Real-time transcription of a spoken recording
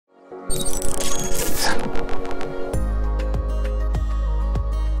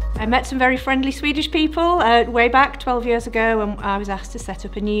I met some very friendly Swedish people way back 12 years ago, and I was asked to set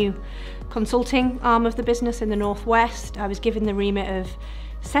up a new consulting arm of the business in the Northwest. I was given the remit of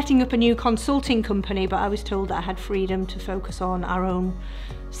setting up a new consulting company, but I was told that I had freedom to focus on our own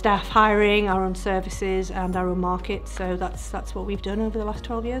staff hiring, our own services and our own market. So that's what we've done over the last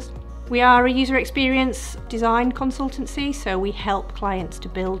 12 years. We are a user experience design consultancy, so we help clients to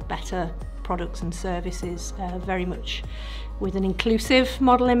build better products and services, very much with an inclusive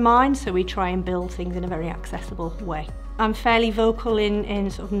model in mind, so we try and build things in a very accessible way. I'm fairly vocal in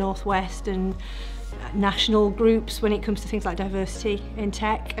sort of Northwest and national groups when it comes to things like diversity in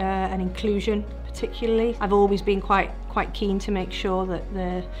tech and inclusion particularly. I've always been quite keen to make sure that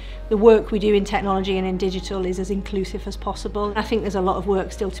the work we do in technology and in digital is as inclusive as possible. I think there's a lot of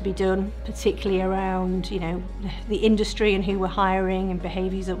work still to be done, particularly around, you know, the industry and who we're hiring and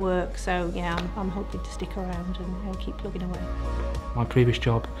behaviours at work. So yeah, I'm hoping to stick around and keep plugging away. My previous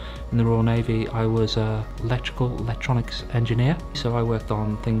job in the Royal Navy, I was an electronics engineer. So I worked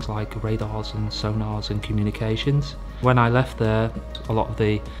on things like radars and sonars and communications. When I left there, a lot of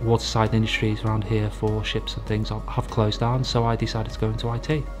the waterside industries around here for ships and things have closed down, so I decided to go into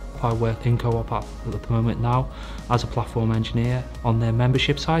IT. I work in Co-op at the moment now as a platform engineer on their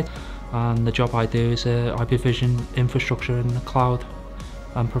membership side, and the job I do is I provision infrastructure in the cloud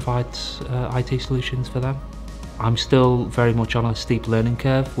and provide IT solutions for them. I'm still very much on a steep learning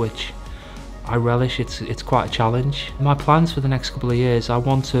curve, which I relish. It's quite a challenge. My plans for the next couple of years, I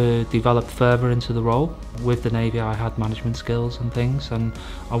want to develop further into the role. With the Navy I had management skills and things, and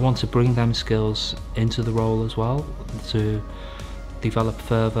I want to bring them skills into the role as well, to develop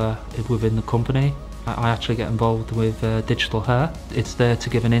further within the company. I actually get involved with Digital Her. It's there to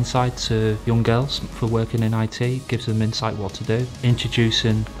give an insight to young girls for working in IT, gives them insight what to do,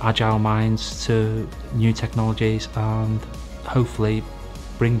 introducing agile minds to new technologies and hopefully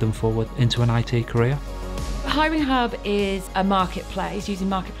bring them forward into an IT career. Hiring Hub is a marketplace using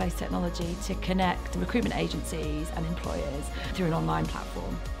marketplace technology to connect recruitment agencies and employers through an online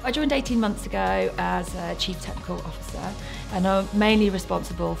platform. I joined 18 months ago as a Chief Technical Officer, and I'm mainly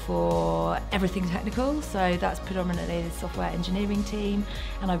responsible for everything technical, so that's predominantly the software engineering team,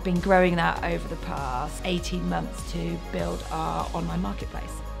 and I've been growing that over the past 18 months to build our online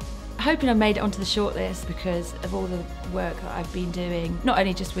marketplace. Hoping I've made it onto the shortlist because of all the work that I've been doing, not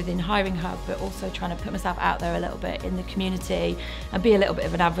only just within Hiring Hub, but also trying to put myself out there a little bit in the community and be a little bit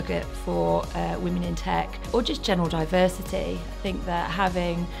of an advocate for women in tech, or just general diversity. I think that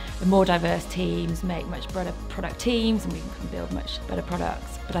having more diverse teams make much better product teams, and we can build much better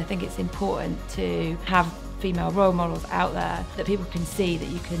products. But I think it's important to have female role models out there that people can see that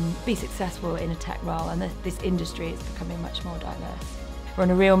you can be successful in a tech role, and that this industry is becoming much more diverse. We're on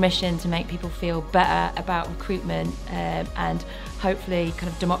a real mission to make people feel better about recruitment and hopefully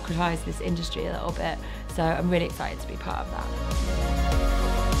kind of democratise this industry a little bit. So I'm really excited to be part of that.